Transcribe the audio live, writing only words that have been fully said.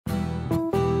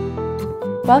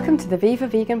Welcome to the Viva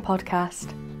Vegan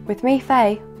podcast with me,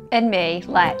 Faye. And me,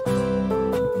 Lex.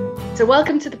 So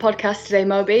welcome to the podcast today,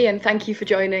 Moby, and thank you for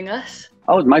joining us.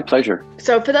 Oh, it's my pleasure.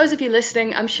 So for those of you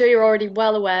listening, I'm sure you're already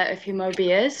well aware of who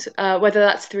Moby is, whether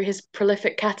that's through his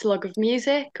prolific catalogue of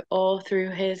music or through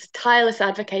his tireless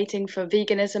advocating for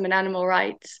veganism and animal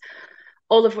rights,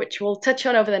 all of which we'll touch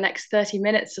on over the next 30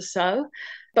 minutes or so.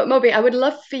 But Moby, I would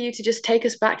love for you to just take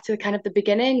us back to kind of the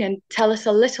beginning and tell us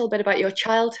a little bit about your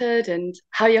childhood and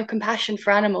how your compassion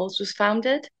for animals was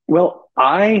founded. Well,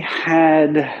 I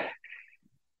had,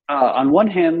 on one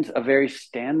hand, a very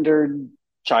standard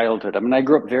childhood. I mean, I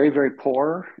grew up very, very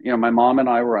poor. You know, my mom and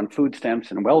I were on food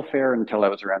stamps and welfare until I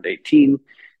was around 18.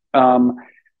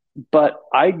 But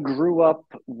I grew up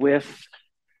with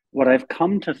what I've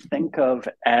come to think of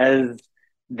as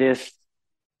this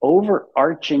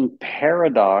overarching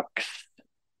paradox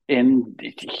in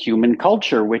human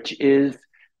culture, which is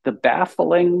the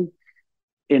baffling,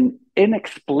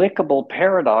 inexplicable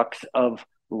paradox of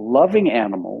loving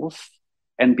animals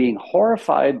and being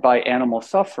horrified by animal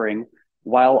suffering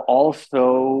while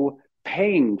also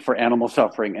paying for animal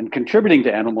suffering and contributing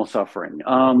to animal suffering.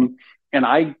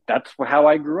 That's how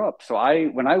I grew up. So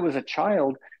when I was a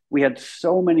child, we had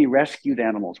so many rescued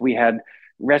animals. We had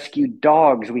rescued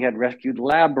dogs, we had rescued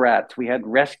lab rats, we had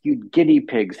rescued guinea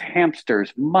pigs,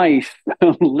 hamsters, mice,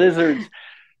 lizards,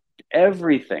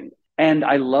 everything. And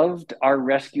I loved our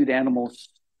rescued animals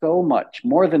so much,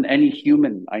 more than any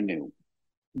human I knew.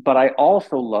 But I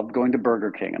also loved going to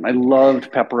Burger King, and I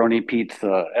loved pepperoni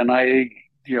pizza, and I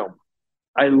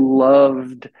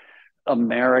loved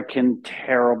American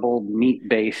terrible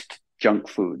meat-based junk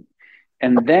food.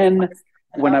 And then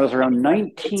when I was around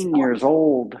 19 years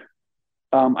old,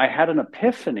 I had an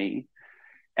epiphany,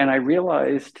 and I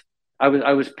realized I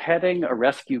was petting a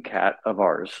rescue cat of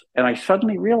ours, and I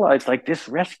suddenly realized, like, this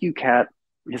rescue cat,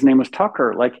 his name was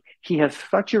Tucker, like, he has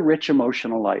such a rich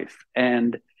emotional life,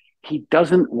 and he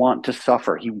doesn't want to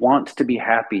suffer. He wants to be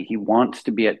happy. He wants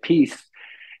to be at peace.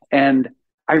 And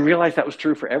I realized that was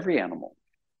true for every animal,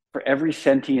 for every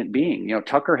sentient being. You know,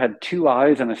 Tucker had 2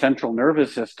 eyes and a central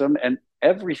nervous system, and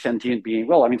every sentient being,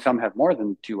 well, I mean, some have more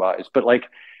than 2 eyes, but like,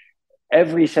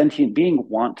 every sentient being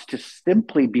wants to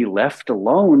simply be left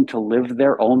alone to live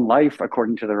their own life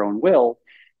according to their own will.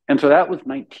 And so that was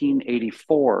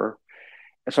 1984.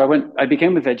 So I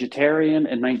became a vegetarian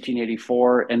in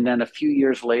 1984. And then a few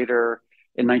years later,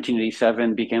 in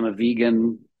 1987, became a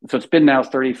vegan. So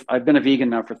I've been a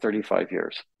vegan now for 35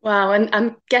 years. Wow. And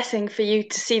I'm guessing for you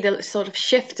to see the sort of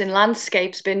shift in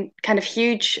landscape's been kind of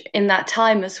huge in that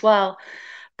time as well.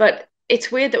 But it's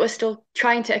weird that we're still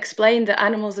trying to explain that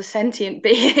animals are sentient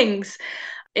beings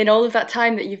in all of that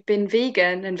time that you've been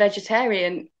vegan and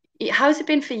vegetarian. How's it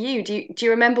been for you? Do you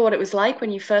remember what it was like when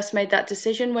you first made that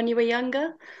decision when you were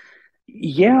younger?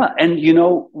 Yeah, and you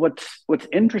know what's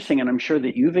interesting, and I'm sure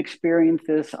that you've experienced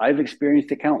this, I've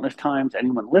experienced it countless times,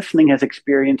 anyone listening has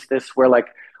experienced this, where like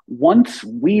once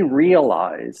we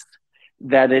realize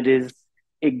that it is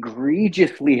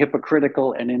egregiously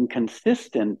hypocritical and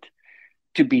inconsistent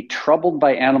to be troubled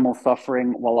by animal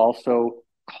suffering while also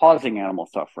causing animal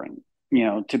suffering, you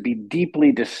know, to be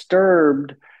deeply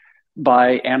disturbed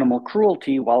by animal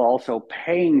cruelty while also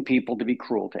paying people to be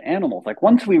cruel to animals. Like,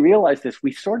 once we realize this,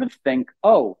 we sort of think,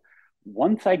 oh,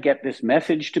 once I get this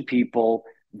message to people,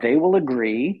 they will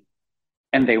agree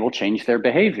and they will change their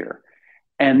behavior.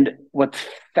 And what's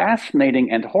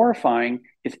fascinating and horrifying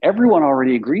is everyone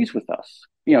already agrees with us,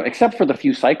 you know, except for the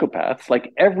few psychopaths.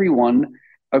 Like, everyone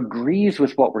agrees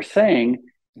with what we're saying.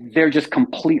 They're just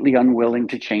completely unwilling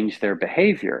to change their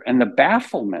behavior. And the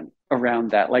bafflement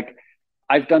around that, like,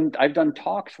 I've done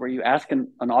talks where you ask an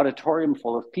auditorium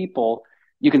full of people,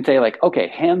 you can say, like, okay,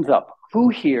 hands up, who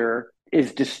here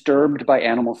is disturbed by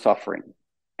animal suffering?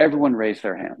 Everyone raise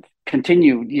their hands.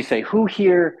 Continue, you say, who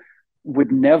here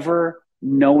would never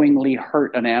knowingly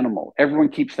hurt an animal? Everyone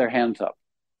keeps their hands up.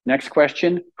 Next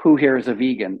question, who here is a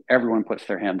vegan? Everyone puts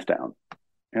their hands down.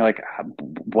 You're like,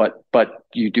 what? But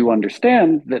you do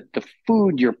understand that the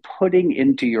food you're putting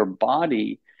into your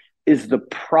body is the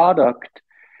product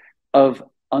of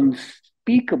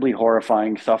unspeakably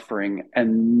horrifying suffering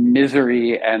and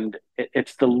misery, and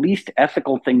it's the least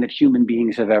ethical thing that human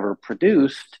beings have ever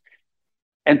produced.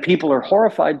 And people are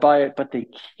horrified by it, but they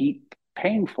keep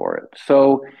paying for it.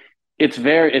 So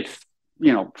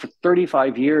you know, for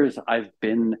 35 years, I've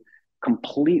been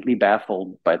completely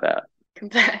baffled by that.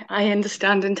 I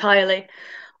understand entirely.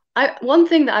 One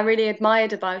thing that I really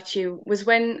admired about you was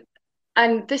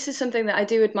and this is something that I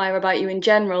do admire about you in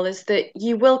general, is that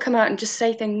you will come out and just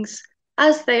say things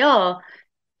as they are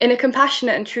in a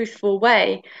compassionate and truthful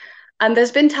way. And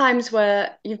there's been times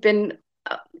where you've been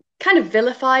kind of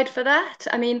vilified for that.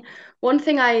 I mean, one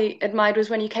thing I admired was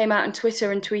when you came out on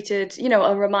Twitter and tweeted,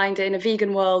 a reminder in a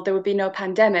vegan world there would be no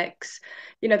pandemics.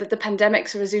 That the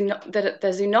pandemics are that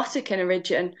they're zoonotic in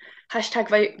origin.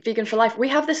 Hashtag vegan for life. We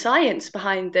have the science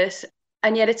behind this,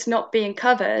 and yet it's not being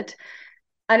covered.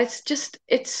 And it's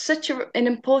such an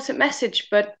important message,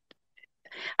 but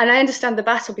and I understand the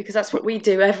battle because that's what we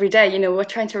do every day. We're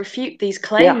trying to refute these Yeah.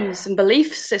 claims and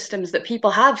belief systems that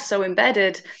people have so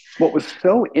embedded. What was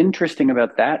so interesting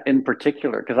about that in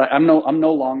particular, because I'm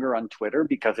no longer on Twitter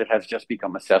because it has just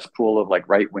become a cesspool of like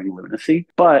right wing lunacy.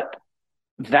 But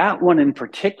that one in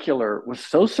particular was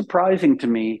so surprising to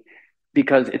me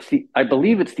because I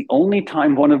believe it's the only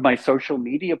time one of my social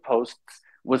media posts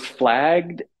was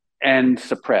flagged and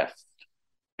suppressed.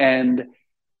 And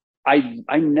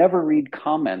I never read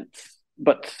comments,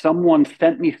 but someone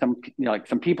sent me some, like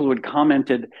some people who had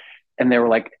commented, and they're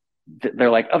like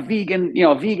a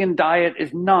vegan diet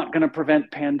is not going to prevent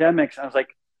pandemics. I was like,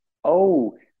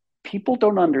 oh, people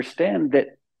don't understand that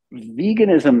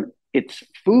veganism, it's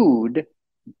food,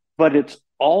 but it's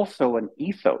also an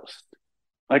ethos.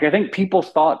 Like, I think people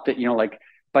thought that, like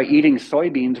by eating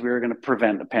soybeans, we were going to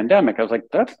prevent a pandemic. I was like,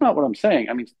 that's not what I'm saying.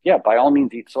 I mean, yeah, by all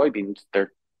means, eat soybeans.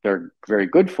 They're very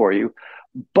good for you.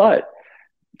 But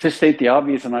to state the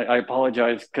obvious, and I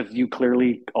apologize because you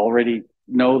clearly already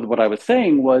know what I was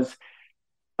saying, was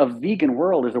a vegan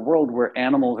world is a world where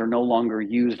animals are no longer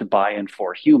used by and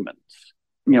for humans.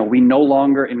 We no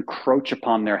longer encroach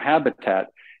upon their habitat.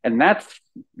 And that's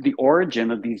the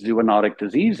origin of these zoonotic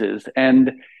diseases.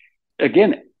 And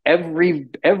again,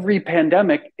 every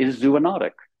pandemic is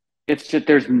zoonotic. It's just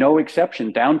there's no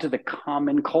exception, down to the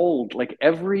common cold. Like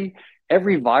every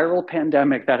viral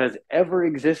pandemic that has ever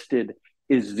existed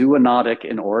is zoonotic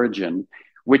in origin,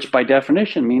 which by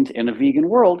definition means in a vegan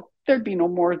world there'd be no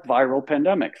more viral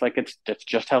pandemics. Like that's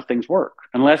just how things work,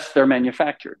 unless they're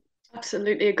manufactured.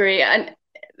 Absolutely agree. And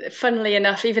funnily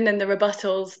enough, even in the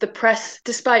rebuttals, the press,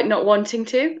 despite not wanting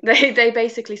to, they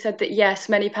basically said that yes,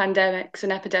 many pandemics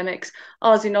and epidemics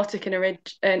are zoonotic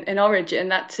in origin.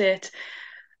 That's it.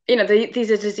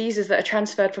 These are diseases that are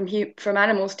transferred from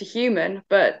animals to human,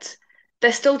 but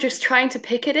they're still just trying to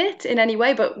pick at it in any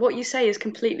way. But what you say is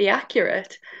completely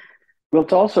accurate. Well,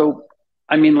 it's also,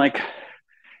 I mean, like,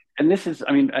 and this is,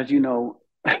 I mean, as you know,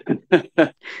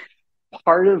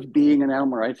 part of being an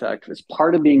animal rights activist,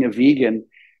 part of being a vegan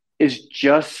is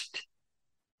just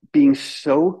being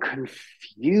so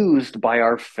confused by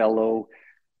our fellow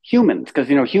humans. Because,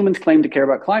 humans claim to care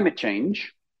about climate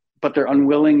change, but they're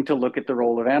unwilling to look at the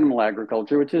role of animal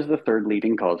agriculture, which is the third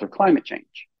leading cause of climate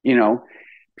change.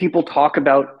 People talk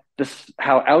about this,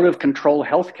 how out of control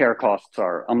healthcare costs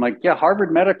are. I'm like, yeah,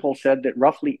 Harvard Medical said that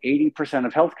roughly 80%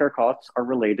 of healthcare costs are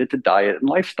related to diet and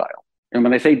lifestyle. And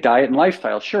when they say diet and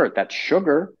lifestyle, sure, that's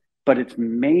sugar, but it's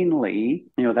mainly,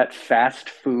 that fast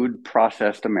food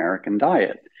processed American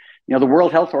diet. The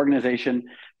World Health Organization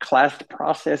classed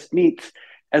processed meats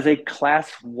as a class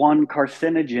 1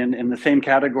 carcinogen in the same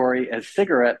category as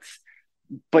cigarettes,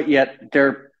 but yet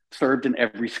they're served in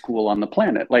every school on the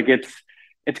planet. Like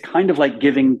it's kind of like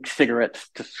giving cigarettes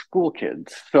to school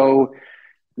kids. So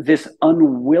this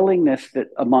unwillingness that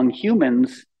among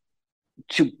humans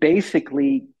to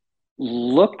basically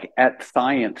look at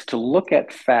science, to look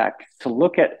at facts, to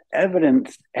look at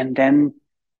evidence, and then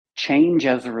change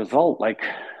as a result, like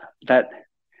that,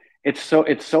 it's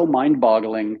so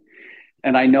mind-boggling.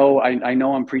 And I know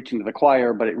I'm preaching to the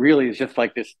choir, but it really is just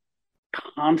like this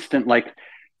constant, like,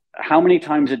 how many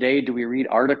times a day do we read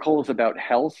articles about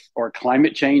health or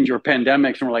climate change or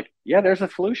pandemics, and we're like, yeah, there's a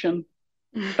solution.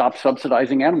 Stop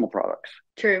subsidizing animal products.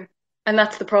 True. And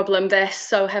that's the problem. They're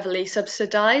so heavily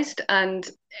subsidized and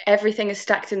everything is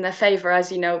stacked in their favor,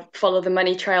 as follow the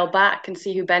money trail back and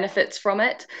see who benefits from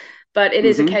it. But it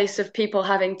is a case of people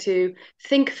having to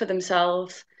think for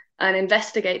themselves and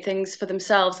investigate things for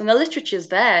themselves. And the literature's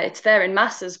there. It's there in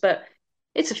masses, but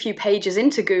it's a few pages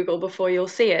into Google before you'll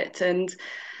see it. And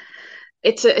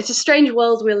it's a strange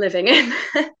world we're living in.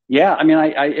 Yeah, I mean,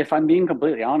 I if I'm being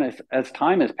completely honest, as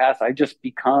time has passed, I've just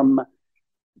become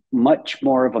much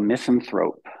more of a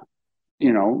misanthrope.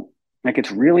 Like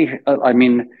it's really, I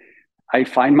mean, I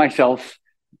find myself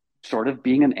sort of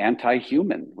being an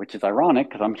anti-human, which is ironic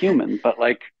because I'm human, but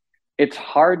like it's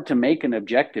hard to make an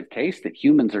objective case that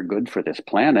humans are good for this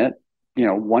planet.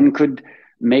 One could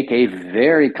make a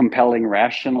very compelling,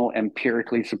 rational,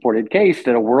 empirically supported case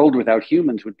that a world without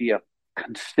humans would be a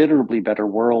considerably better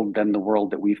world than the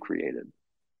world that we've created.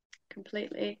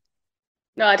 Completely.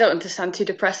 No, I don't understand too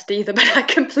depressed either, but I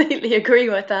completely agree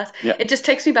with that. Yeah. It just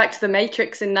takes me back to The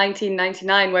Matrix in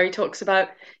 1999, where he talks about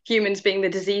humans being the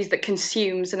disease that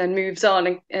consumes and then moves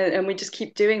on, and we just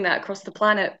keep doing that across the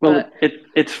planet. Well, But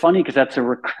it's funny because that's a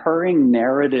recurring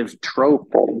narrative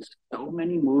trope in so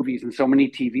many movies and so many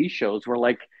TV shows where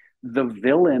like the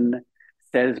villain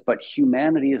says, but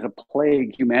humanity is a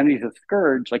plague, humanity is a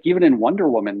scourge, like even in Wonder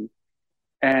Woman.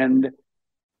 And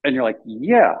you're like,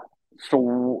 yeah,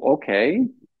 so okay,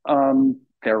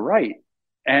 they're right.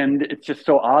 And it's just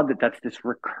so odd that that's this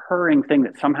recurring thing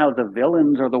that somehow the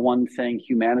villains are the ones saying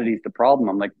humanity's the problem.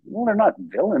 I'm like, well, they're not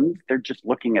villains. They're just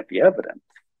looking at the evidence.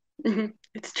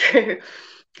 it's true.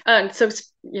 And so,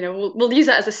 we'll use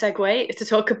that as a segue to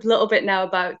talk a little bit now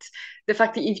about the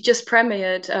fact that you've just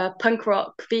premiered a punk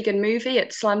rock vegan movie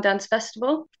at Slam Dance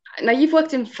Festival. Now, you've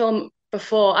worked in film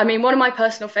before. I mean, one of my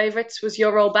personal favorites was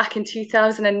your role back in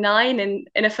 2009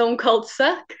 in a film called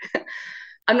Suck.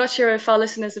 I'm not sure if our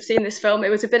listeners have seen this film. It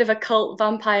was a bit of a cult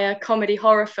vampire comedy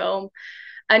horror film.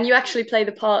 And you actually play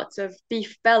the part of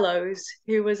Beef Bellows,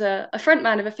 who was a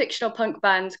frontman of a fictional punk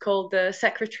band called the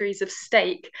Secretaries of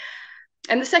Steak.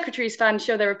 And the Secretaries fans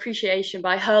show their appreciation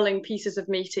by hurling pieces of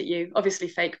meat at you, obviously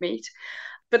fake meat.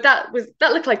 But that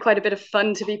looked like quite a bit of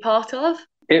fun to be part of.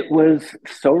 It was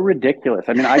so ridiculous.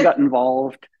 I mean, I got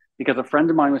involved because a friend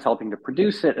of mine was helping to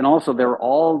produce it. And also, there were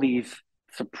all these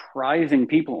surprising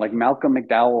people, like Malcolm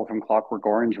McDowell from Clockwork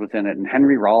Orange was in it, and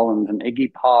Henry Rollins and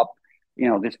Iggy Pop,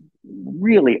 this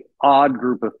really odd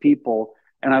group of people.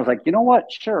 And I was like, you know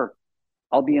what? Sure,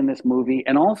 I'll be in this movie.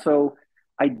 And also,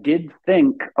 I did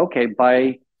think, okay,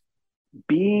 by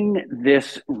being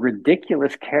this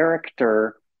ridiculous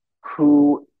character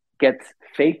who gets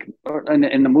fake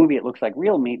in the movie it looks like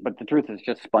real meat, but the truth is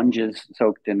just sponges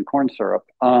soaked in corn syrup.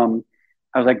 I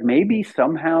was like, maybe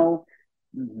somehow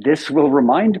this will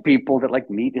remind people that like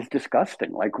meat is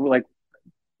disgusting. Like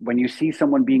when you see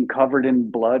someone being covered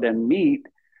in blood and meat,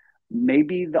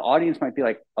 maybe the audience might be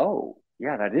like, oh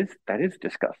yeah, that is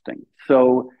disgusting.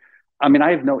 So I mean,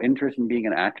 I have no interest in being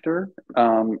an actor,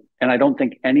 and I don't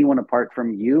think anyone apart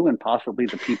from you and possibly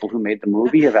the people who made the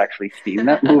movie have actually seen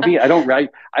that movie. I don't. I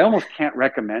almost can't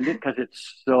recommend it because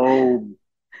it's so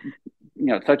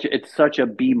it's such a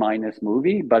B minus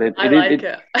movie, but I like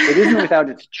it isn't it.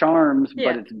 without its charms, but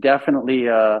Yeah. it's definitely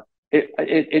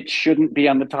it shouldn't be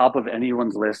on the top of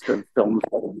anyone's list of films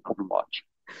to watch.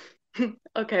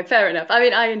 Okay, fair enough. I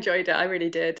mean, I enjoyed it. I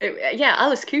really did. Yeah,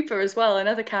 Alice Cooper as well,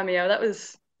 another cameo. It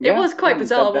Yeah, was yeah, quite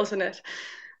bizarre, wasn't it?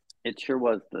 it sure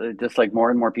was. Just like more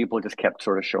and more people just kept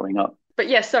sort of showing up. But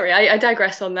yeah, sorry, I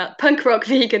digress on that. Punk rock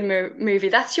vegan movie.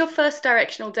 That's your first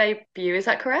directional debut, is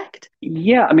that correct?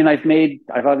 Yeah, I mean, I've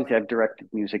directed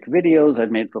music videos,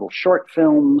 I've made little short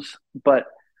films, but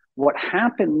what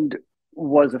happened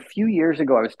was a few years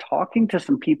ago, I was talking to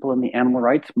some people in the animal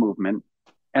rights movement,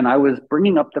 and I was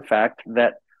bringing up the fact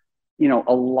that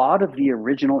a lot of the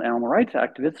original animal rights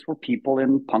activists were people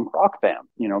in punk rock bands,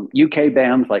 UK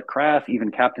bands like Crass,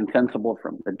 even Captain Sensible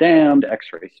from The Damned,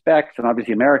 X-Ray Specs, and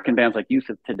obviously American bands like Youth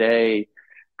of Today,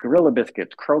 Gorilla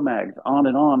Biscuits, Cro-Mags, on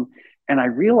and on. And I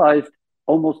realized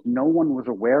almost no one was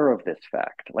aware of this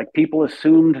fact. Like people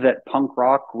assumed that punk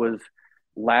rock was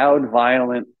loud,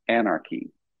 violent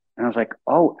anarchy. And I was like,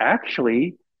 oh,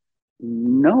 actually,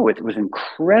 no, it was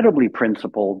incredibly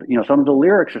principled. Some of the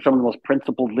lyrics are some of the most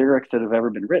principled lyrics that have ever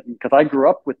been written because I grew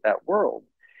up with that world.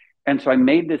 And so I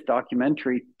made this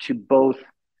documentary to both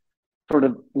sort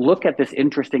of look at this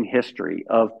interesting history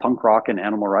of punk rock and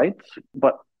animal rights,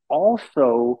 but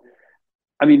also,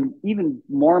 I mean, even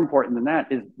more important than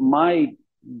that is my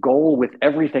goal with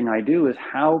everything I do is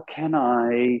how can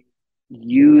I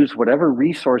use whatever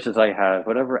resources I have,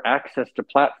 whatever access to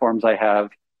platforms I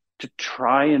have to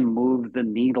try and move the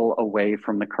needle away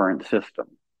from the current system.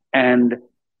 And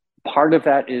part of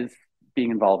that is being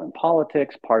involved in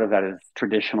politics, part of that is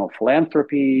traditional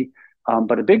philanthropy,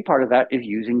 but a big part of that is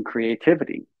using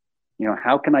creativity.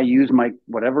 How can I use my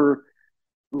whatever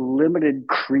limited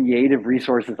creative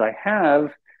resources I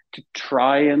have to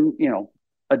try and,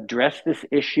 address this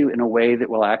issue in a way that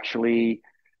will actually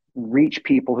reach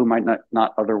people who might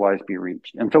not otherwise be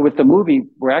reached. And so with the movie,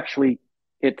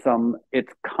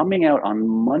 it's coming out on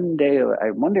Monday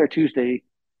or Tuesday,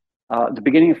 the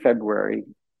beginning of February,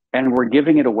 and we're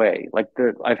giving it away.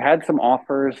 I've had some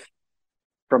offers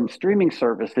from streaming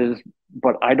services,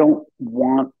 but I don't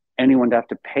want anyone to have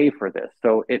to pay for this.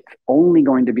 So it's only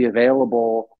going to be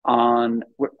available on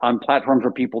platforms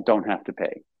where people don't have to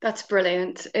pay. That's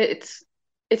brilliant.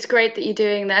 It's great that you're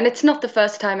doing that, and it's not the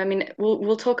first time. I mean,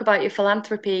 we'll talk about your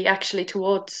philanthropy actually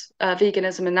towards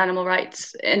veganism and animal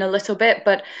rights in a little bit,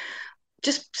 but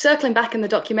just circling back in the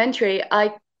documentary,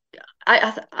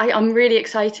 I'm really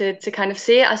excited to kind of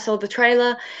see it. I saw the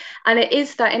trailer, and it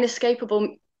is that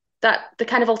inescapable, that the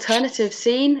kind of alternative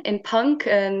scene in punk.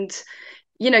 And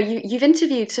you've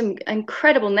interviewed some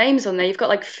incredible names on there. You've got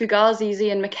like Fugazi's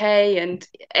Ian McKay and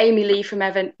Amy Lee from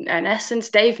Evanescence,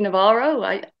 Dave Navarro.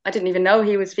 I didn't even know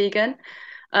he was vegan.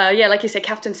 Yeah, like you said,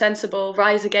 Captain Sensible,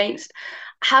 Rise Against.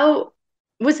 How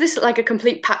was this like a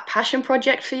complete passion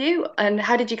project for you? And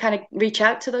how did you kind of reach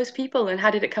out to those people, and how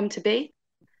did it come to be?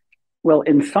 Well,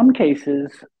 in some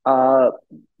cases,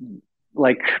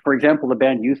 like for example, the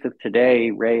band Youth of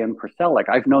Today, Ray and Purcell, like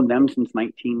I've known them since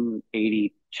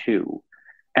 1982.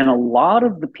 And a lot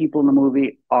of the people in the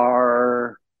movie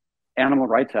are animal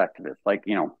rights activists, like,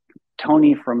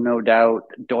 Tony from No Doubt,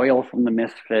 Doyle from the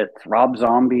Misfits, Rob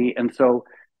Zombie. And so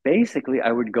basically,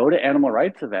 I would go to animal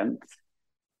rights events,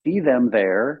 see them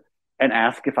there, and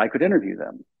ask if I could interview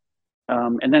them.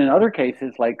 And then in other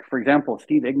cases, like, for example,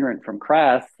 Steve Ignorant from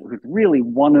Crass, who's really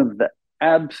one of the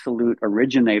absolute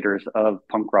originators of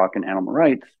punk rock and animal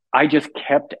rights, I just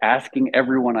kept asking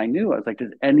everyone I knew. I was like,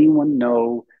 does anyone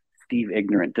know Steve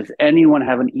Ignorant? Does anyone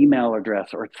have an email address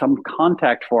or some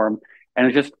contact for him? And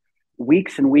it's just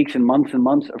weeks and weeks and months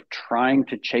of trying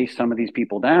to chase some of these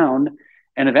people down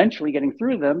and eventually getting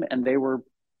through them. And they were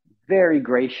very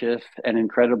gracious and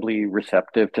incredibly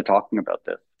receptive to talking about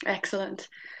this. Excellent.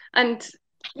 And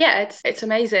yeah, it's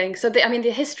amazing. So I mean,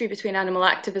 the history between animal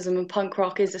activism and punk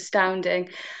rock is astounding.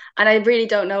 And I really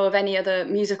don't know of any other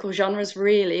musical genres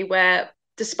really where,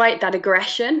 despite that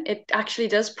aggression, it actually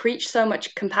does preach so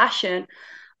much compassion.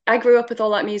 I grew up with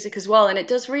all that music as well, and it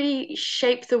does really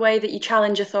shape the way that you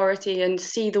challenge authority and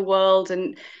see the world,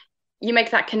 and you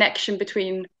make that connection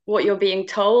between what you're being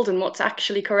told and what's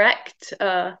actually correct.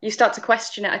 You start to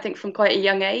question it, I think, from quite a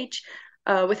young age,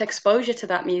 with exposure to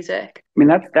that music. I mean,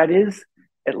 that is,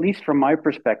 at least from my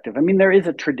perspective, I mean, there is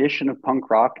a tradition of punk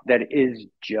rock that is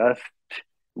just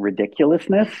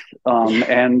ridiculousness.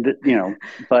 And,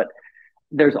 but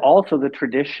there's also the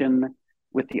tradition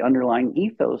with the underlying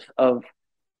ethos of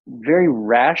very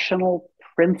rational,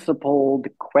 principled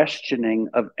questioning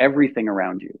of everything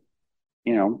around you.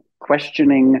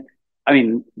 Questioning, I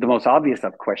mean, the most obvious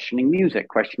stuff, questioning music,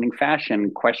 questioning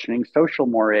fashion, questioning social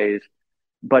mores,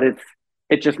 but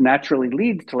it just naturally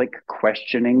leads to like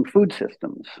questioning food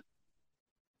systems.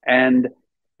 And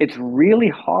it's really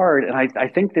hard. And I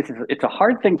think it's a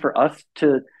hard thing for us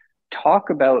to talk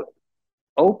about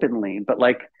openly, but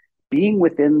like being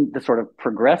within the sort of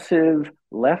progressive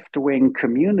left wing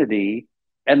community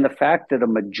and the fact that a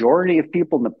majority of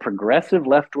people in the progressive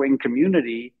left wing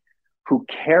community who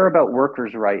care about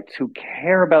workers' rights, who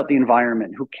care about the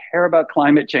environment, who care about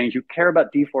climate change, who care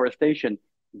about deforestation,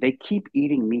 they keep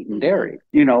eating meat and dairy.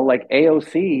 Like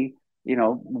AOC,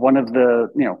 one of the,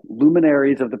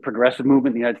 luminaries of the progressive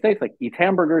movement in the United States, like eats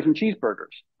hamburgers and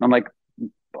cheeseburgers. I'm like,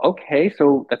 okay,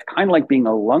 so that's kind of like being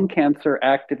a lung cancer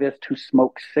activist who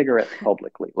smokes cigarettes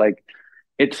publicly. Like,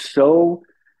 it's so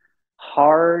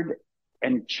hard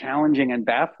and challenging and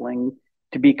baffling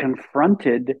to be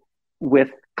confronted with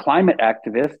climate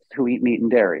activists who eat meat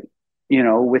and dairy,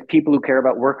 with people who care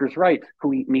about workers' rights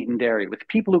who eat meat and dairy, with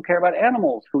people who care about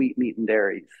animals who eat meat and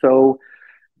dairy. So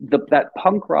that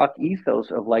punk rock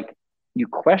ethos of like, you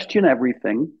question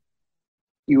everything,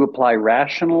 you apply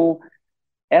rational,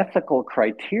 ethical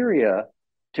criteria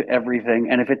to everything.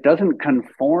 And if it doesn't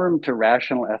conform to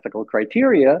rational, ethical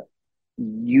criteria,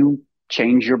 you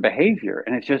change your behavior.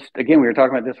 And it's just, again, we were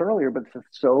talking about this earlier, but it's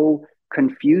so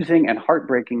confusing and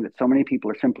heartbreaking that so many people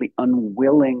are simply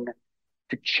unwilling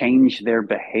to change their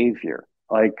behavior.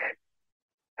 Like,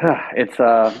 it's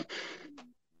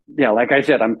yeah, like I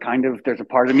said, there's a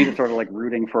part of me that's sort of like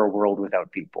rooting for a world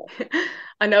without people.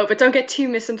 I know, but don't get too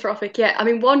misanthropic yet. I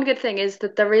mean, one good thing is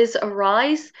that there is a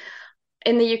rise.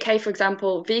 In the UK, for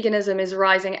example, veganism is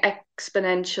rising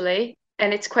exponentially.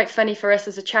 And it's quite funny for us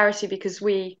as a charity because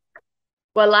we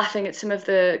were laughing at some of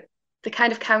the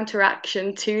kind of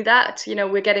counteraction to that.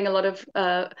 We're getting a lot of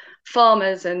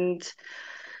farmers, and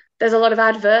there's a lot of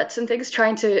adverts and things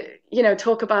trying to,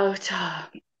 talk about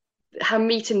how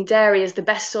meat and dairy is the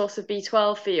best source of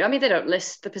B12 for you. I mean, they don't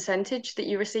list the percentage that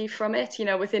you receive from it,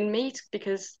 within meat,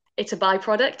 because it's a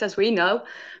byproduct, as we know.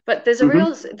 But there's a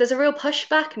real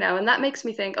pushback now, and that makes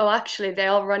me think, oh, actually, they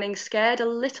are running scared a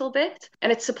little bit,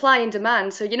 and it's supply and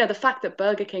demand. So the fact that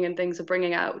Burger King and things are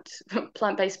bringing out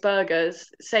plant-based burgers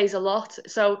says a lot.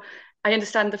 So I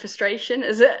understand the frustration,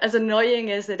 as annoying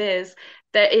as it is.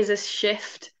 There is a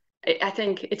shift. I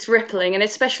think it's rippling, and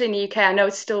especially in the UK. I know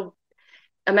it's still,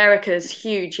 America's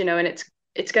huge, and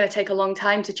it's going to take a long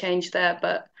time to change there,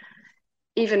 but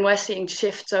even we're seeing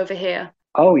shifts over here.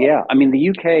 Oh yeah. I mean, the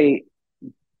UK,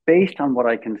 based on what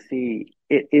I can see,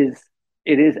 it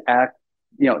is at,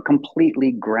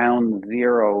 completely ground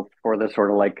zero for the sort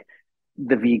of like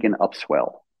the vegan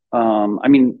upswell. I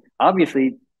mean,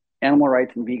 obviously, animal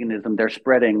rights and veganism, they're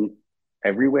spreading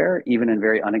everywhere, even in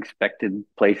very unexpected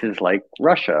places like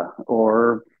Russia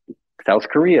or South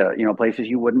Korea, places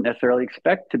you wouldn't necessarily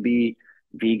expect to be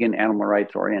vegan, animal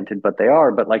rights oriented, but they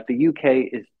are. But like the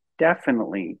UK is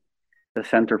definitely the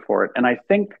center for it. And I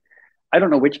think, I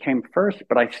don't know which came first,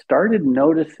 but I started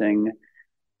noticing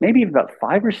maybe about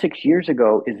 5 or 6 years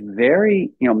ago is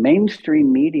very,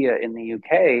 mainstream media in the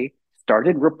UK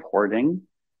started reporting,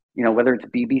 whether it's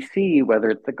BBC,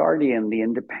 whether it's The Guardian, The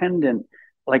Independent,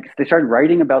 like they started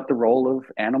writing about the role of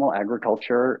animal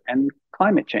agriculture and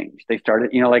climate change. They started,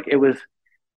 like it was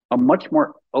a much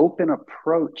more open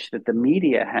approach that the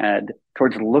media had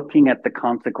towards looking at the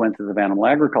consequences of animal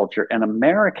agriculture, and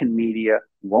American media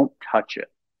won't touch it.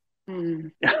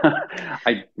 Mm.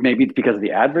 Maybe it's because of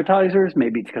the advertisers,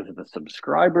 maybe it's because of the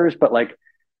subscribers, but like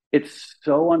it's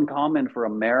so uncommon for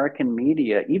American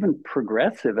media, even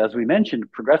progressive, as we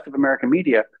mentioned, progressive American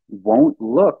media won't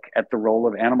look at the role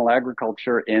of animal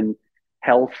agriculture in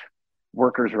health,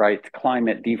 workers' rights,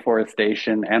 climate,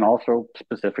 deforestation, and also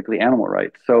specifically animal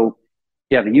rights. So,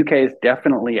 yeah, the UK is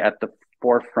definitely at the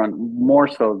forefront more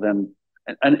so than,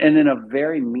 and in a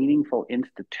very meaningful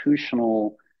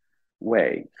institutional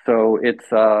way. So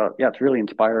yeah, it's really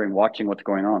inspiring watching what's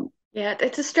going on. Yeah,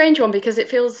 it's a strange one because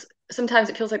sometimes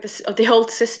it feels like the old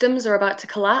systems are about to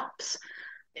collapse.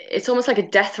 It's almost like a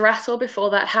death rattle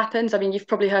before that happens. I mean, you've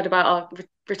probably heard about our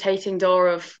rotating door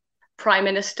of prime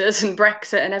ministers and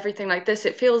Brexit and everything like this.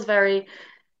 It feels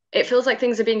like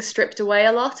things are being stripped away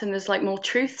a lot, and there's like more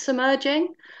truths emerging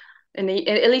at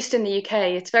least in the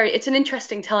UK. It's an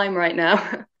interesting time right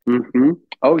now. Hmm.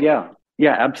 Oh yeah,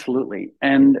 yeah, absolutely.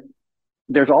 And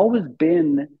there's always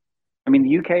been, I mean,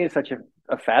 the UK is such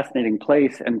a fascinating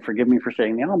place, and forgive me for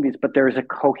saying the obvious, but there is a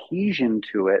cohesion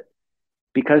to it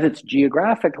because it's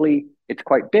geographically, it's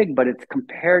quite big, but it's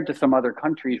compared to some other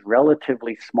countries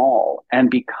relatively small. And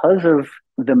because of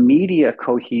the media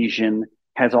cohesion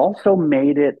has also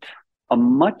made it a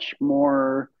much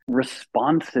more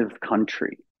responsive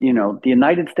country. The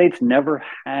United States has never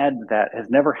had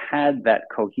that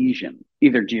cohesion,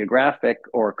 either geographic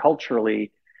or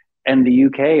culturally. And the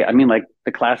UK, I mean, like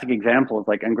the classic example is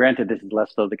like, and granted, this is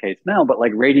less so the case now, but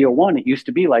like Radio One, it used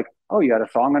to be like, oh, you had a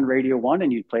song on Radio One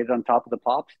and you played it on top of the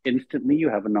pops, instantly you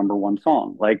have a number one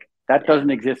song. Like that Yeah.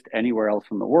 doesn't exist anywhere else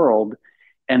in the world.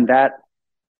 And that,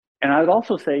 and I would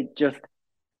also say just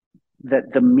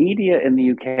that the media in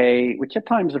the UK, which at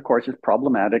times, of course, is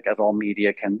problematic as all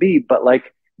media can be, but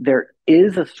like there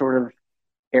is a sort of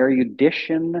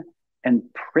erudition and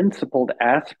principled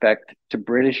aspect to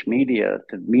British media,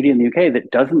 to media in the UK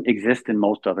that doesn't exist in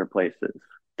most other places.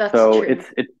 That's So true.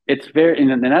 it's very,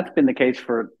 and that's been the case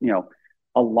for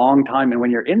a long time. And when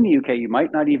you're in the UK, you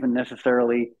might not even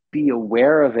necessarily be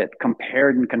aware of it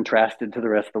compared and contrasted to the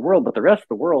rest of the world. But the rest of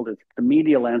the world is the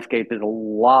media landscape is a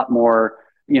lot more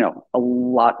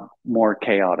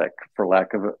chaotic, for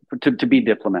lack of to be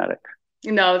diplomatic.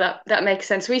 No, that makes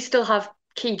sense. We still have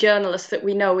key journalists that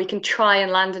we know we can try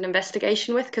and land an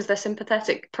investigation with because they're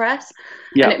sympathetic press,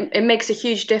 and Yeah. it makes a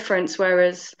huge difference.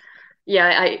 Whereas,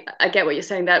 yeah, I get what you're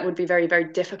saying. That would be very, very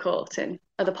difficult in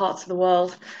other parts of the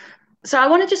world. So I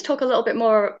want to just talk a little bit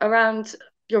more around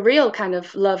your real kind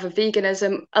of love of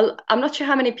veganism. I'm not sure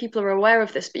how many people are aware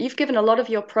of this, but you've given a lot of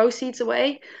your proceeds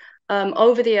away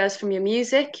over the years from your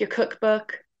music, your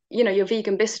cookbook, your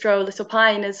vegan bistro, Little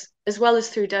Pine, as well as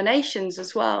through donations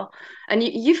as well. And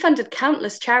you funded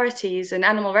countless charities and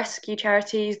animal rescue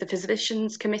charities, the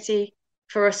Physicians Committee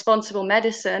for Responsible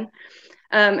Medicine.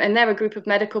 And they're a group of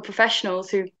medical professionals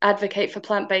who advocate for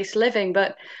plant-based living.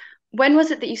 But when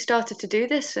was it that you started to do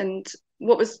this, and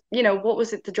what was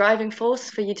it the driving force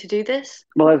for you to do this?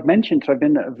 Well, as mentioned, so I've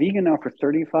been a vegan now for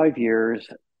 35 years,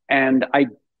 and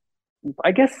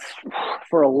I guess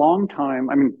for a long time,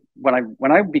 I mean,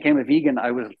 when I became a vegan,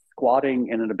 I was squatting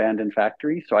in an abandoned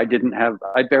factory, so I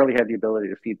barely had the ability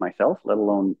to feed myself, let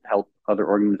alone help other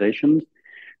organizations.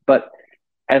 But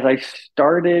as I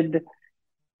started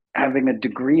having a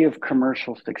degree of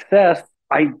commercial success,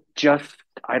 I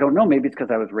don't know, maybe it's because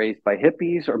I was raised by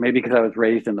hippies or maybe because I was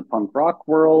raised in the punk rock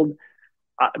world.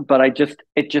 But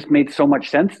it just made so much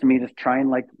sense to me to try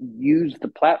and like use the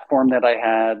platform that I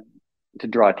had to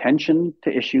draw attention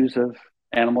to issues of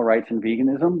animal rights and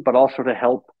veganism, but also to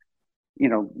help,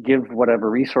 give whatever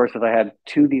resources I had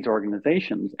to these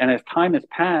organizations. And as time has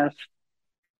passed,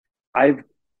 I've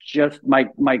just my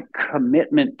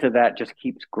commitment to that just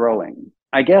keeps growing.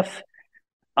 I guess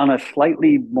on a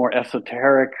slightly more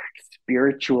esoteric,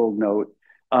 spiritual note,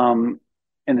 and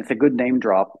it's a good name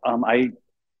drop. I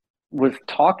was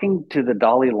talking to the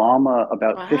Dalai Lama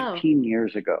about Wow. 15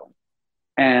 years ago,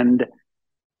 and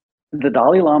the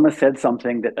Dalai Lama said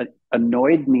something that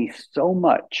annoyed me so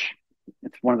much.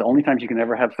 It's one of the only times you can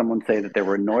ever have someone say that they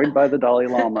were annoyed by the Dalai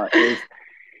Lama is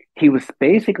he was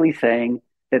basically saying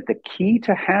that the key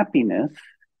to happiness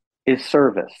is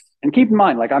service. And keep in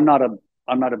mind, like I'm not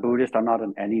a Buddhist, I'm not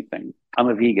an anything. I'm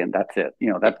a vegan. That's it.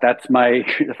 You know, that's my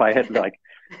if I had like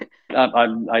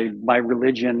my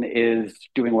religion is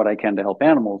doing what I can to help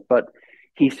animals. But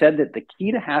he said that the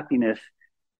key to happiness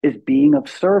is being of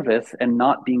service and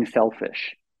not being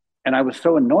selfish. And I was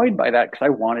so annoyed by that because I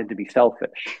wanted to be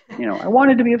selfish. You know, I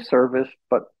wanted to be of service,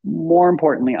 but more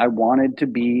importantly, I wanted to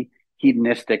be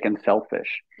hedonistic and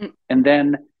selfish. Mm. And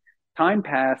then time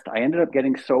passed. I ended up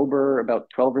getting sober about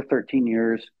 12 or 13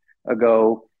 years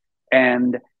ago.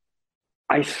 And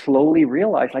I slowly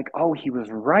realized, like, oh, he was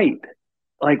right.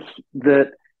 Like, the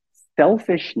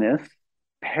selfishness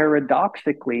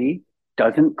paradoxically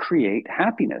doesn't create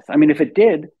happiness. I mean, if it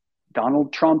did,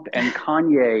 Donald Trump and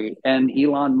Kanye and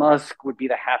Elon Musk would be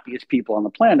the happiest people on the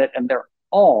planet. And they're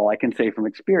all, I can say from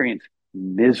experience,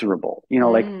 miserable. You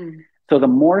know, like, Mm. so the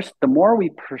more we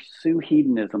pursue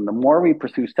hedonism, the more we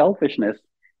pursue selfishness,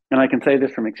 and I can say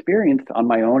this from experience on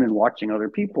my own and watching other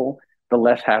people, the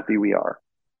less happy we are.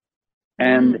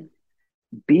 And Mm.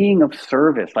 being of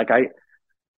service, like I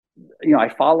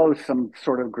follow some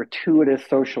sort of gratuitous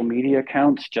social media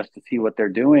accounts just to see what they're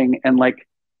doing. And like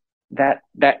that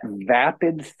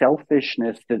vapid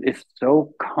selfishness that is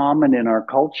so common in our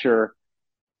culture,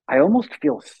 I almost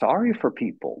feel sorry for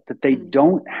people that they Mm.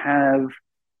 don't have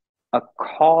a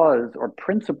cause or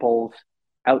principles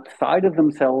outside of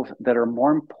themselves that are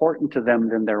more important to them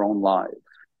than their own lives.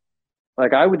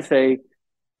 Like I would say,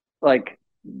 like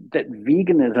that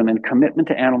veganism and commitment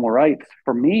to animal rights,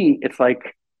 for me, it's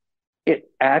like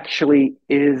it actually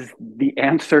is the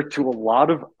answer to a lot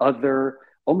of other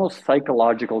almost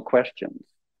psychological questions.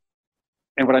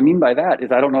 And what I mean by that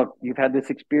is I don't know if you've had this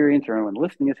experience or anyone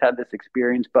listening has had this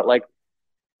experience, but like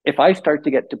if I start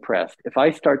to get depressed, if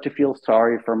I start to feel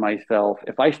sorry for myself,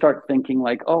 if I start thinking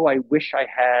like, oh, I wish I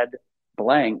had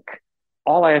blank,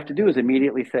 all I have to do is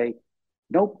immediately say,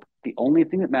 nope, the only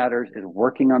thing that matters is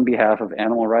working on behalf of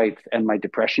animal rights. And my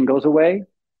depression goes away.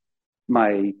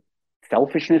 My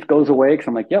selfishness goes away because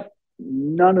I'm like, yep,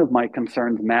 none of my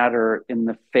concerns matter in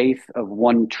the face of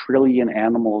 1 trillion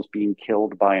animals being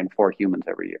killed by and for humans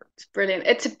every year. It's brilliant.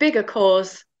 It's a bigger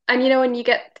cause. And you know, when you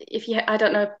get, if you, I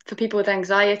don't know, for people with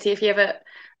anxiety, if you ever,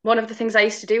 one of the things I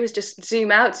used to do was just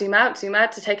zoom out, zoom out, zoom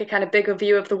out to take a kind of bigger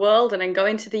view of the world and then go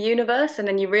into the universe. And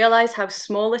then you realize how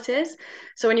small it is.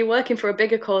 So when you're working for a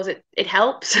bigger cause, it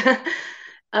helps.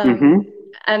 um, Mm-hmm.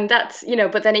 and that's, you know,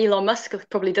 but then Elon Musk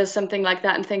probably does something like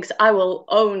that and thinks, I will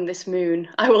own this moon.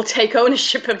 I will take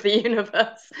ownership of the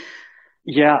universe.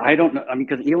 Yeah, I don't know. I mean,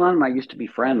 because Elon and I used to be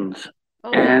friends,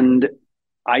 Oh, wow. and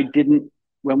I didn't,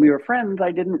 when we were friends,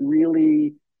 I didn't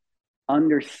really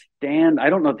understand. I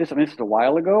don't know if this, I mean, this is a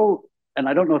while ago, and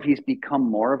I don't know if he's become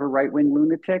more of a right wing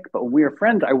lunatic, but when we were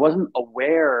friends, I wasn't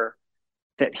aware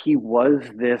that he was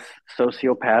this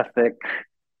sociopathic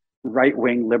right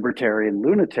wing libertarian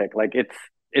lunatic. Like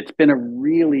it's been a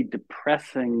really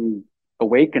depressing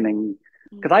awakening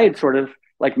because I had sort of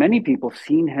like many people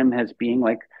seen him as being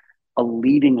like a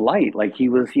leading light. Like he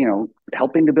was, you know,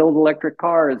 helping to build electric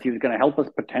cars. He was going to help us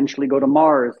potentially go to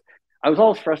Mars. I was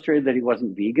always frustrated that he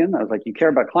wasn't vegan. I was like, you care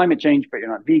about climate change, but you're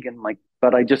not vegan. Like,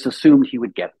 but I just assumed he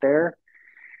would get there.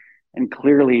 And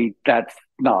clearly that's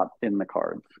not in the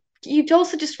cards. You've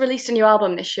also just released a new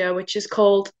album this year, which is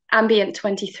called Ambient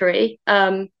 23.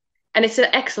 And it's an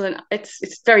excellent,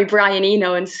 it's very Brian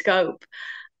Eno in scope.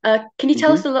 Can you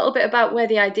tell us Mm-hmm. a little bit about where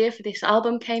the idea for this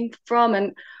album came from?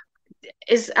 And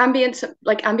is ambient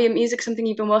music something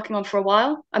you've been working on for a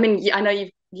while? I mean, I know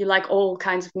you like all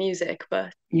kinds of music,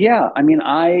 but Yeah, I mean,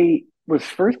 I was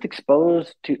first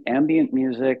exposed to ambient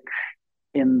music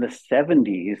in the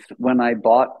 70s when I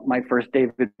bought my first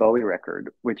David Bowie record,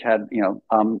 which had,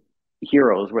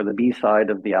 Heroes, where the B side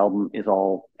of the album is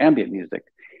all ambient music.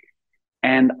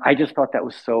 And I just thought that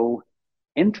was so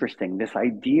interesting. This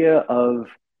idea of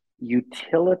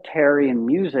utilitarian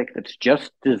music that's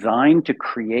just designed to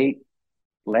create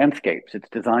landscapes. It's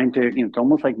designed to, it's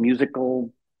almost like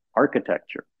musical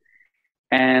architecture.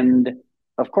 And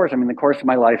of course, I mean, the course of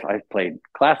my life, I've played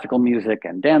classical music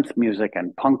and dance music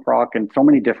and punk rock and so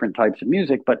many different types of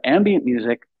music. But ambient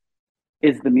music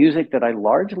is the music that I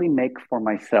largely make for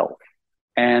myself.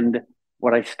 And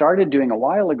what I started doing a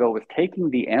while ago was taking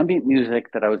the ambient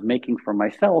music that I was making for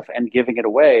myself and giving it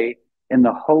away in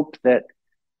the hope that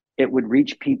it would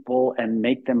reach people and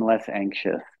make them less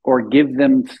anxious or give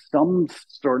them some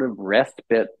sort of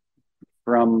respite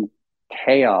from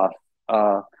chaos.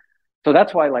 So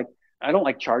that's why, like, I don't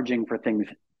like charging for things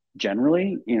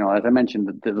generally. You know, as I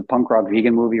mentioned, the punk rock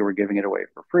vegan movie, we're giving it away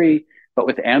for free. But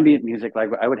with ambient music, like,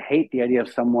 I would hate the idea of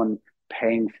someone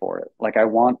paying for it. Like, I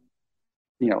want,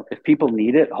 you know, if people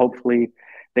need it, hopefully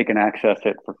they can access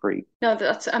it for free. No,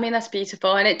 that's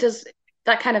beautiful. And it does,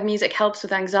 that kind of music helps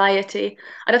with anxiety.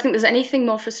 I don't think there's anything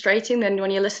more frustrating than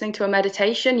when you're listening to a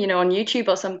meditation, you know, on YouTube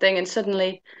or something, and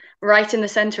suddenly right in the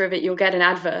center of it, you'll get an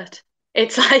advert.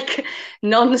 It's like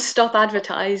non-stop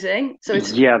advertising. So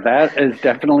it's Yeah, that is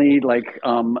definitely like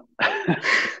not,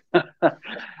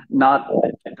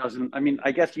 it doesn't, I mean,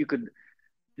 I guess you could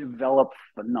develop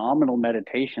phenomenal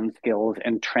meditation skills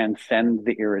and transcend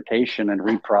the irritation and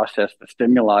reprocess the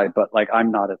stimuli, but like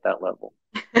I'm not at that level.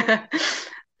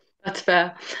 that's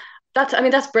fair.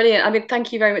 That's brilliant. I mean,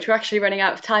 thank you very much. We're actually running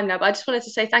out of time now, but I just wanted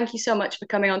to say thank you so much for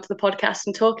coming onto the podcast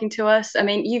and talking to us. I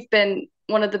mean, you've been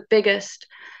one of the biggest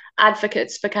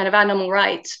advocates for kind of animal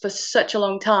rights for such a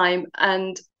long time,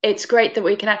 and it's great that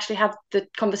we can actually have the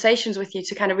conversations with you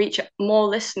to kind of reach more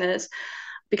listeners,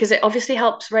 because it obviously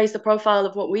helps raise the profile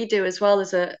of what we do as well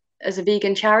as a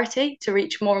vegan charity to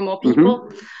reach more and more people.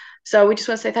 Mm-hmm. So we just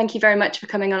want to say thank you very much for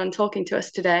coming on and talking to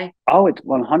us today. Oh, it's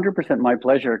 100% my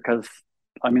pleasure, because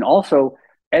I mean, also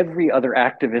every other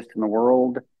activist in the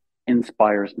world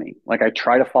inspires me. Like, I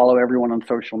try to follow everyone on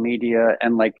social media,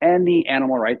 and like any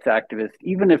animal rights activist,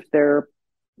 even if they're,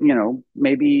 you know,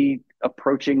 maybe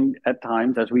approaching at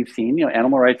times, as we've seen, you know,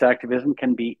 animal rights activism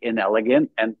can be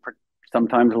inelegant and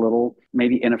sometimes a little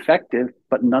maybe ineffective,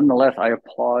 but nonetheless, I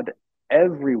applaud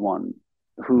everyone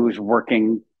who's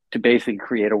working to basically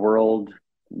create a world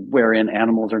wherein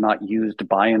animals are not used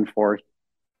by and for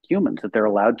humans, that they're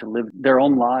allowed to live their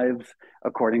own lives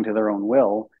according to their own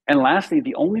will. And lastly,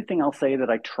 the only thing I'll say that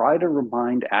I try to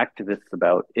remind activists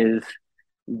about is,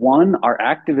 one, our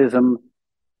activism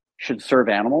should serve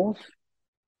animals,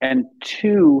 and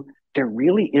two, there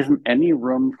really isn't any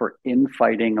room for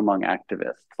infighting among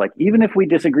activists. Like, even if we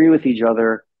disagree with each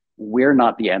other, we're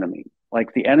not the enemy.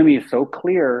 Like, the enemy is so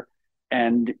clear,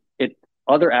 and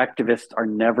other activists are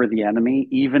never the enemy,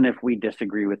 even if we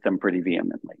disagree with them pretty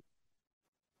vehemently.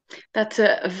 That's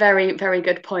a very, very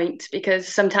good point, because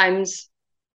sometimes,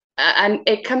 and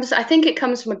I think it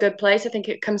comes from a good place. I think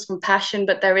it comes from passion,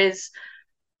 but there is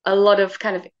a lot of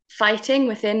kind of fighting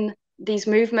within these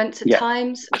movements at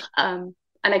times. And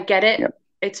I get it.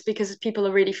 It's because people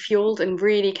are really fueled and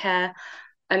really care.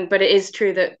 But it is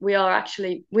true that we are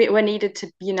actually, we're needed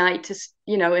to unite to,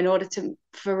 you know, in order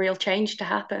for real change to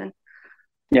happen.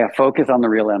 Yeah, focus on the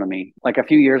real enemy. Like, a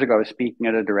few years ago, I was speaking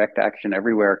at a Direct Action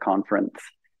Everywhere conference,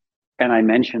 and I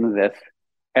mentioned this,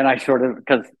 and I sort of,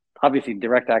 because obviously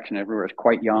Direct Action Everywhere is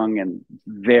quite young and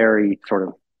very sort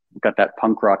of got that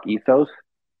punk rock ethos.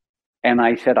 And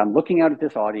I said, I'm looking out at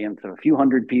this audience of a few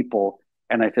hundred people,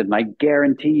 and I said, and I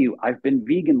guarantee you, I've been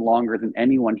vegan longer than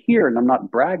anyone here, and I'm not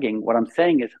bragging. What I'm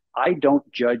saying is, I don't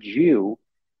judge you,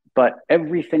 but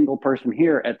every single person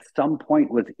here at some point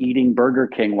was eating Burger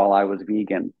King while I was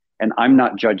vegan, and I'm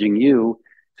not judging you.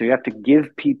 So you have to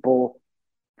give people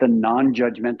the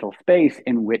non-judgmental space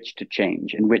in which to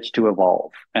change, in which to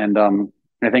evolve. And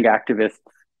I think activists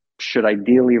should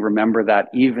ideally remember that,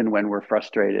 even when we're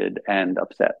frustrated and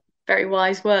upset. Very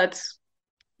wise words.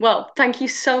 Well, thank you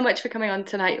so much for coming on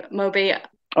tonight, Moby.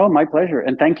 Oh, my pleasure.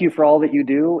 And thank you for all that you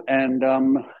do. And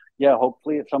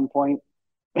hopefully at some point,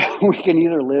 we can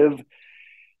either live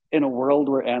in a world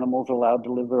where animals are allowed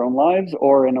to live their own lives,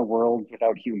 or in a world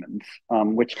without humans,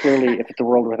 which clearly, if it's a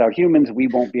world without humans, we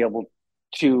won't be able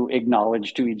to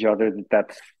acknowledge to each other that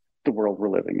that's the world we're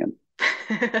living in.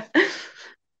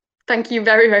 Thank you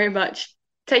very, very much.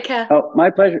 Take care. Oh, my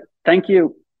pleasure. Thank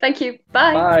you. Thank you.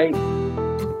 Bye. Bye.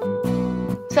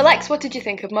 So, Lex, what did you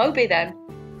think of Moby then?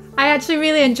 I actually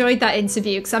really enjoyed that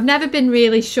interview, because I've never been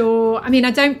really sure. I mean,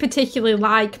 I don't particularly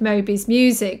like Moby's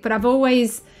music, but I've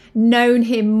always known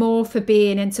him more for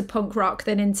being into punk rock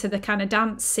than into the kind of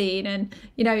dance scene. And,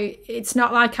 you know, it's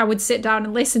not like I would sit down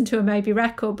and listen to a Moby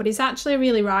record, but he's actually a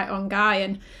really right on guy.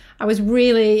 And I was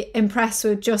really impressed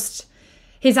with just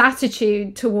his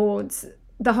attitude towards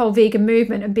the whole vegan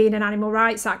movement and being an animal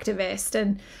rights activist,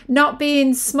 and not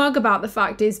being smug about the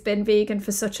fact he's been vegan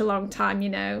for such a long time, you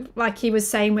know, like he was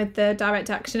saying with the Direct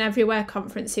Action Everywhere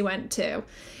conference he went to.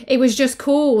 It was just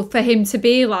cool for him to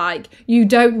be like, you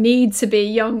don't need to be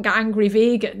young, angry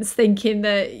vegans thinking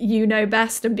that you know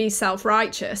best and be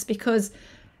self-righteous, because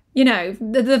you know,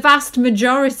 the vast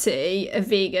majority of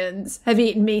vegans have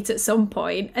eaten meat at some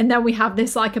point, and then we have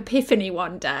this like epiphany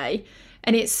one day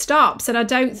and it stops. And I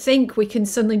don't think we can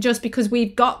suddenly, just because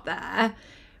we've got there,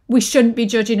 we shouldn't be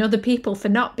judging other people for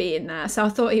not being there. So I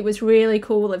thought it was really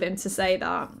cool of him to say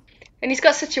that. And he's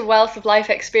got such a wealth of life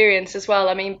experience as well.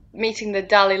 I mean, meeting the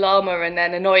Dalai Lama and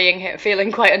then annoying him,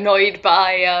 feeling quite annoyed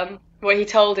by what he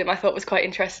told him, I thought was quite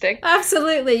interesting.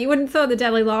 Absolutely. You wouldn't have thought the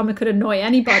Dalai Lama could annoy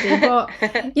anybody. But,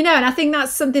 you know, and I think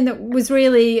that's something that was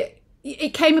really,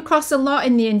 it came across a lot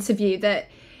in the interview, that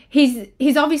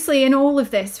he's obviously in all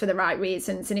of this for the right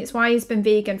reasons. And it's why he's been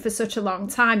vegan for such a long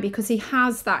time, because he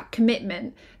has that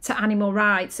commitment to animal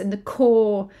rights and the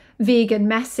core vegan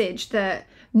message that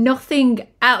nothing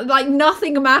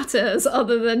matters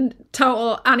other than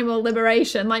total animal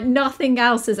liberation. Like, nothing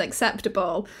else is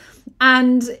acceptable.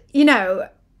 And, you know,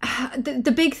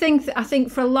 the big thing I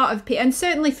think for a lot of people, and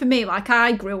certainly for me, like,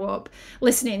 I grew up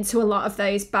listening to a lot of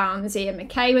those bands. Ian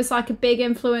McKay was like a big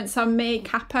influence on me,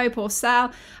 Capo,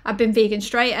 Porcel. I've been vegan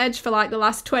straight edge for like the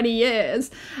last 20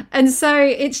 years. And so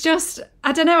it's just,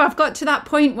 I don't know, I've got to that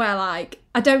point where like,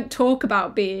 I don't talk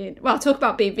about being, well, I talk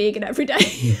about being vegan every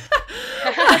day.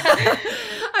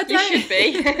 You should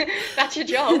be. That's your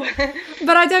job.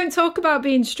 But I don't talk about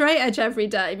being straight edge every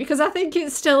day because I think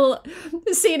it's still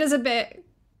seen as a bit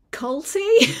culty.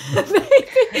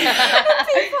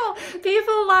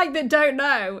 people like that don't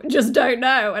know, just don't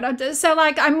know. And so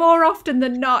like, I more often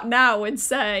than not now would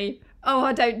say, oh,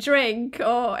 I don't drink,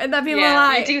 and then people are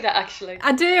like, you do that actually.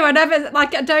 I do. I never,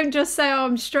 like, I don't just say, oh,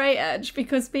 I'm straight edge,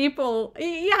 because people,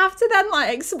 you have to then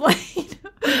like explain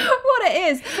what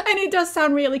it is, and it does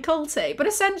sound really culty. But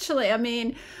essentially, I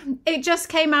mean, it just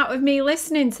came out of me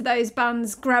listening to those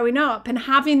bands growing up and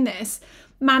having this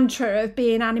mantra of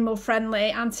being animal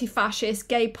friendly, anti-fascist,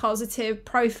 gay positive,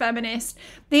 pro-feminist.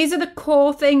 These are the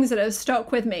core things that have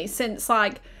stuck with me since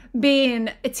like being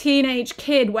a teenage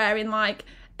kid wearing like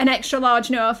an extra large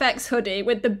NoFX hoodie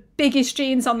with the biggest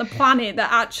jeans on the planet,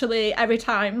 that actually every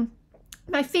time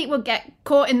my feet would get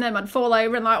caught in them, I'd fall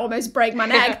over and like almost break my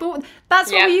neck. But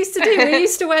that's what we used to do. We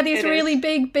used to wear these really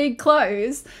big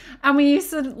clothes, and we used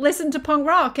to listen to punk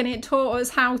rock, and it taught us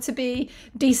how to be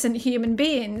decent human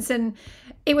beings. And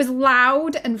it was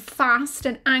loud and fast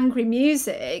and angry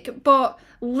music, but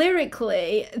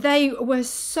lyrically they were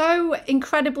so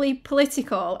incredibly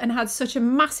political and had such a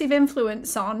massive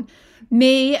influence on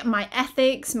me, my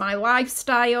ethics, my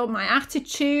lifestyle, my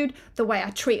attitude, the way I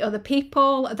treat other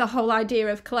people, the whole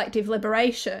idea of collective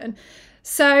liberation.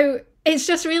 So it's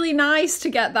just really nice to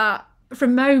get that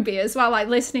from Moby as well, like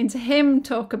listening to him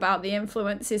talk about the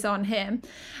influences on him.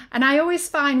 And I always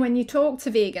find when you talk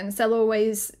to vegans, they'll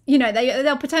always, you know,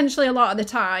 they'll potentially a lot of the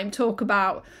time talk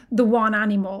about the one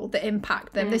animal that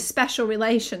impacted them, this special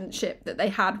relationship that they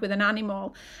had with an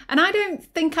animal. And I don't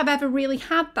think I've ever really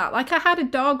had that. Like, I had a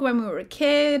dog when we were a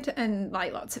kid, and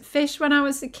like lots of fish when I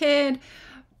was a kid.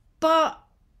 But,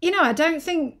 you know, I don't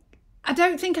think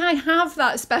I have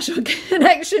that special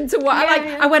connection to what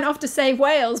I went off to save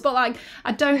whales, but like,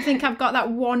 I don't think I've got that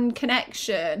one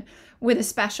connection with a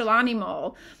special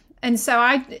animal. And so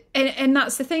and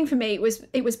that's the thing for me.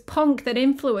 It was punk that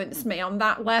influenced me on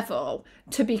that level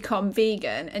to become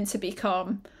vegan and to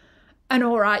become an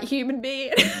all right human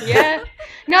being. Yeah.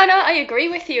 No, I agree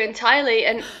with you entirely.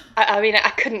 And I mean,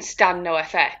 I couldn't stand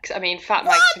NoFX. I mean, Fat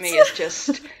Mike to me is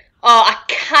just, I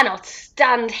cannot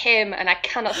stand him, and I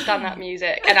cannot stand that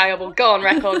music. And I will go on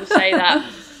record and say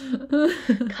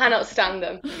that. Cannot stand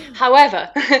them.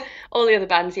 However, all the other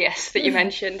bands, yes, that you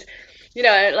mentioned, you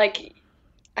know, like,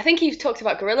 I think he talked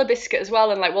about Gorilla Biscuit as well,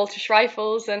 and like Walter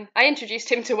Schreifels, and I introduced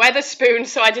him to Weatherspoon,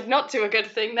 so I did not do a good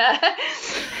thing there.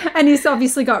 And he's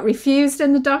obviously got Refused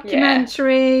in the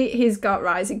documentary. Yeah. He's got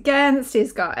Rise Against.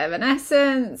 He's got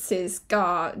Evanescence. He's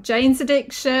got Jane's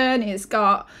Addiction. He's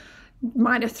got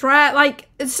Minor Threat. Like,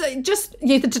 it's just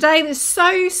today there's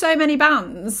so many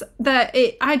bands that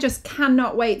I just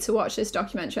cannot wait to watch this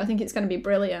documentary. I think it's going to be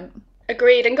brilliant.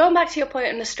 Agreed. And going back to your point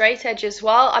on the straight edge as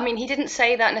well, I mean, he didn't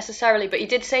say that necessarily, but he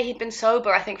did say he'd been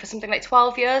sober, I think, for something like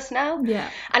 12 years now. Yeah.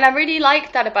 And I really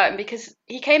liked that about him, because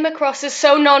he came across as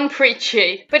so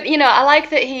non-preachy. But, you know, I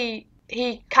like that he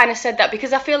kind of said that,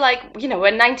 because I feel like, you know,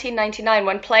 in 1999,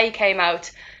 when Play came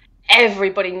out,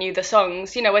 everybody knew the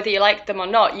songs, you know, whether you liked them or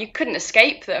not, you couldn't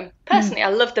escape them. Personally, I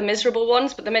loved the miserable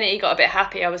ones, but the minute he got a bit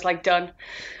happy, I was like, done.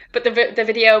 But the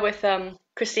video with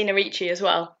Christina Ricci as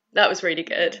well, that was really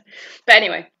good. But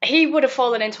anyway, he would have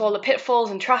fallen into all the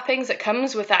pitfalls and trappings that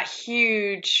comes with that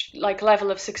huge like level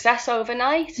of success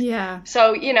overnight. Yeah.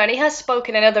 So, you know, and he has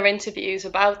spoken in other interviews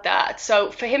about that.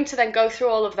 So for him to then go through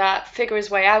all of that, figure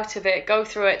his way out of it, go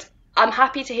through it I'm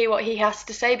happy to hear what he has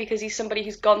to say because he's somebody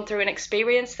who's gone through and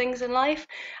experienced things in life,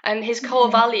 and his core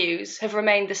values have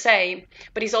remained the same,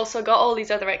 but he's also got all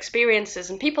these other experiences,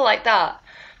 and people like that,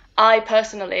 I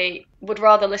personally would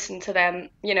rather listen to them,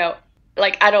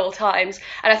 like at all times.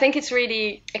 And I think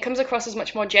it comes across as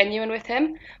much more genuine with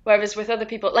him, whereas with other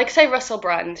people, like say Russell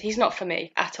Brand, he's not for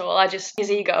me at all. His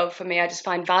ego for me, I just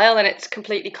find vile, and it's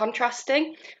completely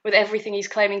contrasting with everything he's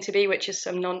claiming to be, which is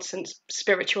some nonsense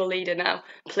spiritual leader now.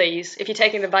 Please, if you're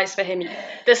taking advice for him,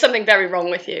 there's something very wrong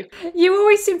with you. You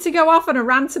always seem to go off on a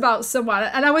rant about someone,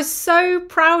 and I was so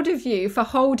proud of you for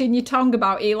holding your tongue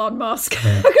about Elon Musk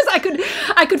because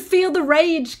I could feel the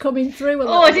rage coming through a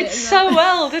little bit. I did so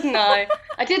well, didn't I?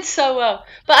 I did so well.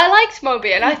 But I liked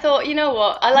Moby, and I thought, you know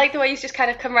what? I like the way he's just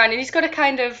kind of come around, and he's got a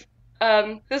kind of,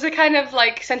 there's a kind of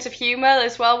like sense of humour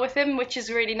as well with him, which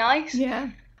is really nice. Yeah.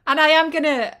 And I'm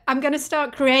gonna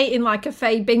start creating like a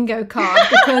Faye bingo card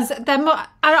because I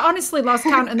honestly lost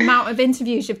count of the amount of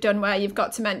interviews you've done where you've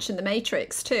got to mention The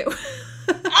Matrix too.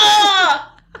 Ah!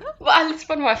 Well, it's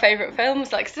one of my favourite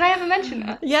films. Like, did I ever mention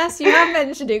that? Yes, you have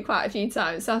mentioned it quite a few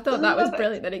times. So I thought that was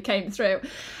brilliant that it came through.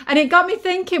 And it got me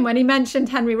thinking when he mentioned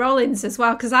Henry Rollins as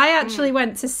well, because I actually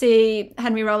went to see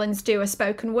Henry Rollins do a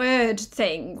spoken word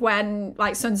thing when,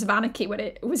 like, Sons of Anarchy, when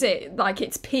it was like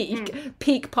its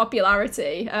peak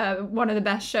popularity, one of the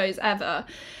best shows ever.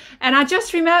 And I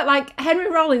just remember, like, Henry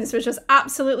Rollins was just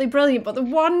absolutely brilliant. But the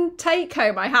one take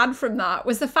home I had from that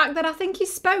was the fact that I think he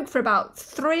spoke for about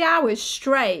 3 hours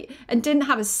straight and didn't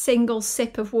have a single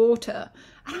sip of water.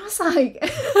 And I was like,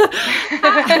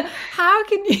 how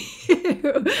can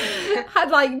you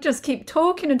like just keep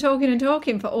talking and talking and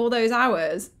talking for all those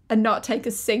hours and not take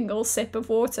a single sip of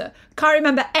water? Can't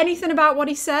remember anything about what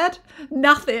he said.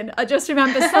 Nothing. I just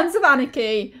remember Sons of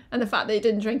Anarchy and the fact that he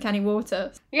didn't drink any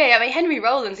water. Yeah, I mean, Henry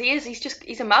Rollins,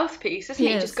 he's a mouthpiece, isn't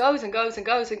he? He just goes and goes and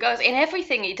goes and goes in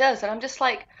everything he does. And I'm just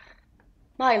like,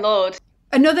 my Lord.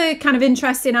 Another kind of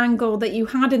interesting angle that you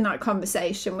had in that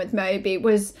conversation with Moby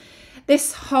was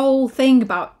this whole thing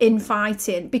about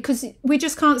infighting, because we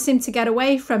just can't seem to get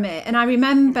away from it. And I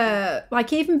remember,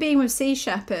 like, even being with Sea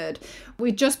Shepherd,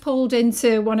 we just pulled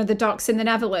into one of the docks in the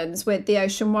Netherlands with the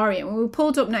Ocean Warrior, and we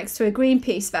pulled up next to a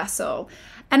Greenpeace vessel.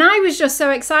 And I was just so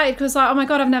excited because, like, oh my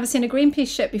God, I've never seen a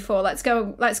Greenpeace ship before. Let's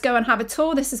go and have a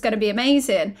tour. This is going to be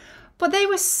amazing. But they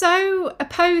were so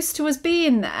opposed to us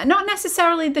being there. Not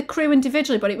necessarily the crew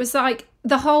individually, but it was like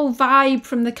the whole vibe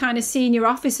from the kind of senior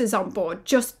officers on board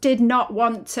just did not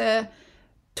want to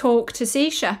talk to Sea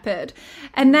Shepherd.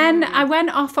 And then I went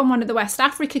off on one of the West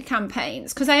Africa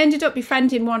campaigns because I ended up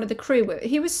befriending one of the crew.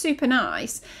 He was super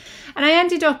nice. And I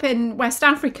ended up in West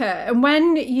Africa. And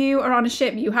when you are on a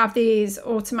ship, you have these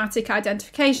automatic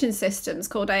identification systems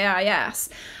called AIS.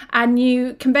 And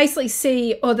you can basically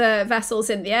see other vessels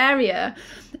in the area.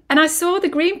 And I saw the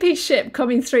Greenpeace ship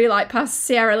coming through, like, past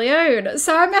Sierra Leone.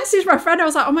 So I messaged my friend. I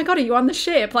was like, oh my God, are you on the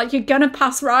ship? Like, you're going to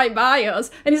pass right by us.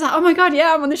 And he's like, oh my God,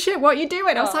 yeah, I'm on the ship. What are you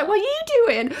doing? I was like, what are you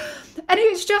doing? And it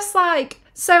was just like,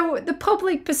 so the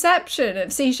public perception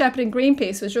of Sea Shepherd and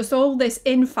Greenpeace was just all this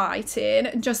infighting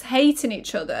and just hating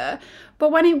each other.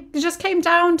 But when it just came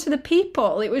down to the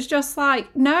people, it was just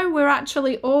like, no, we're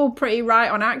actually all pretty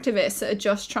right on activists that are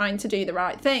just trying to do the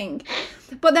right thing.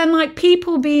 But then, like,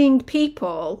 people being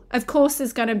people, of course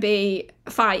there's going to be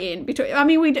fighting between. I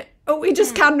mean, we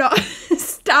just cannot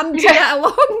stand to get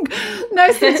along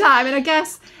most of the time. And I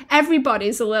guess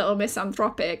everybody's a little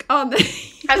misanthropic, aren't they?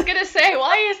 I was going to say,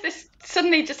 why is this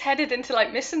suddenly just headed into,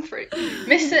 like, misanthropy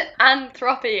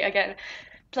again?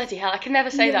 Bloody hell, I can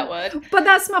never say that word. But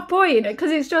that's my point,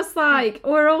 because it's just like,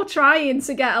 we're all trying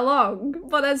to get along,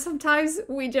 but then sometimes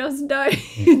we just don't.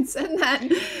 And then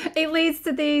it leads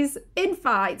to these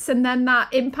infights, and then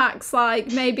that impacts, like,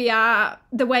 maybe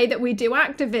the way that we do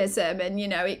activism. And, you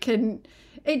know,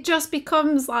 it just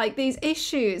becomes like these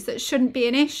issues that shouldn't be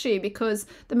an issue, because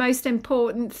the most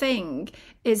important thing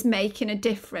is making a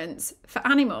difference for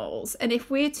animals. And if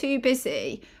we're too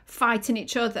busy fighting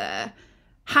each other,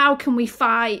 how can we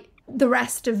fight the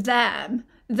rest of them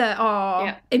that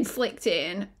are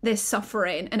inflicting this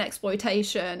suffering and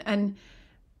exploitation? And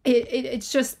it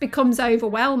just becomes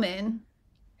overwhelming.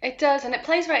 It does, and it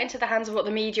plays right into the hands of what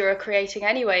the media are creating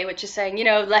anyway, which is saying, you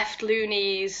know, left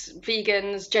loonies,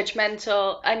 vegans,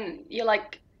 judgmental, and you're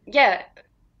like, yeah,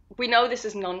 we know this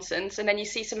is nonsense. And then you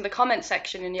see some of the comment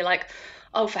section and you're like,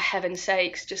 oh, for heaven's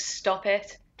sakes, just stop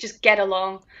it. Just get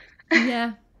along.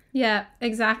 Yeah,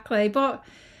 exactly.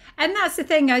 And that's the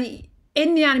thing,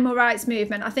 in the animal rights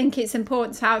movement, I think it's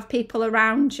important to have people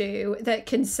around you that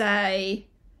can say,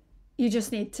 you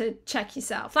just need to check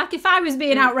yourself. Like if I was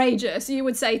being outrageous, you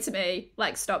would say to me,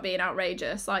 like, stop being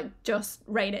outrageous, like just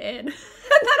rein it in.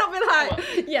 And then I'll be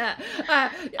like, yeah.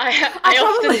 I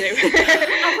often do.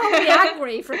 I'll probably be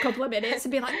angry for a couple of minutes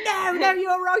and be like, no,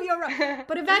 you're wrong.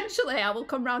 But eventually I will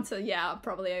come round to, yeah, I've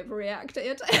probably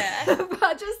overreacted. Yeah. But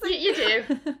I just think... You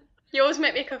do. You always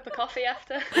make me a cup of coffee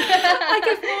after. Like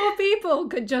if more people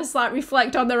could just like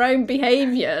reflect on their own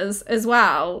behaviours as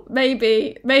well,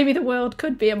 maybe the world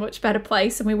could be a much better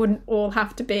place and we wouldn't all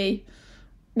have to be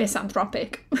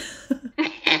misanthropic.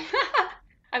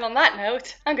 And on that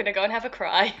note, I'm going to go and have a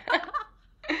cry.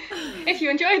 If you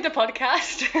enjoyed the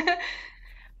podcast,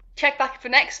 check back for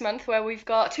next month where who have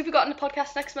we got on the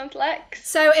podcast next month, Lex?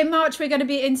 So in March, we're going to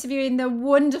be interviewing the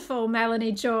wonderful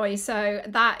Melanie Joy. So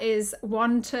that is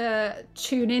one to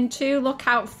tune into, look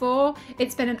out for.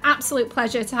 It's been an absolute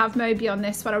pleasure to have Moby on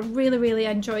this one. I really, really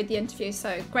enjoyed the interview.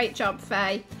 So great job,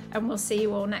 Faye. And we'll see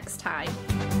you all next time.